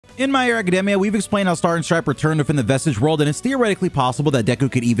In My Hero Academia, we've explained how Star and Stripe returned within the Vestige world, and it's theoretically possible that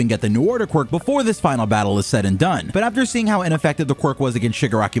Deku could even get the New Order quirk before this final battle is said and done. But after seeing how ineffective the quirk was against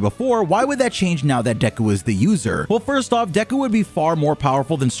Shigaraki before, why would that change now that Deku is the user? Well, first off, Deku would be far more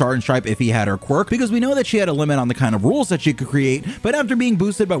powerful than Star and Stripe if he had her quirk, because we know that she had a limit on the kind of rules that she could create, but after being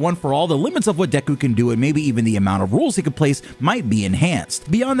boosted by One For All, the limits of what Deku can do and maybe even the amount of rules he could place might be enhanced.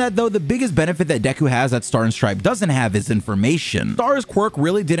 Beyond that though, the biggest benefit that Deku has that Star and Stripe doesn't have is information. Star's quirk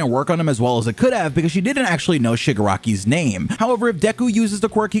really didn't work on him as well as it could have because she didn't actually know Shigaraki's name. However, if Deku uses the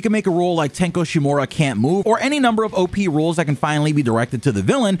quirk, he can make a rule like Tenko Shimura Can't Move, or any number of OP rules that can finally be directed to the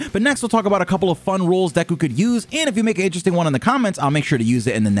villain. But next we'll talk about a couple of fun rules Deku could use, and if you make an interesting one in the comments, I'll make sure to use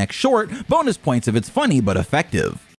it in the next short. Bonus points if it's funny but effective.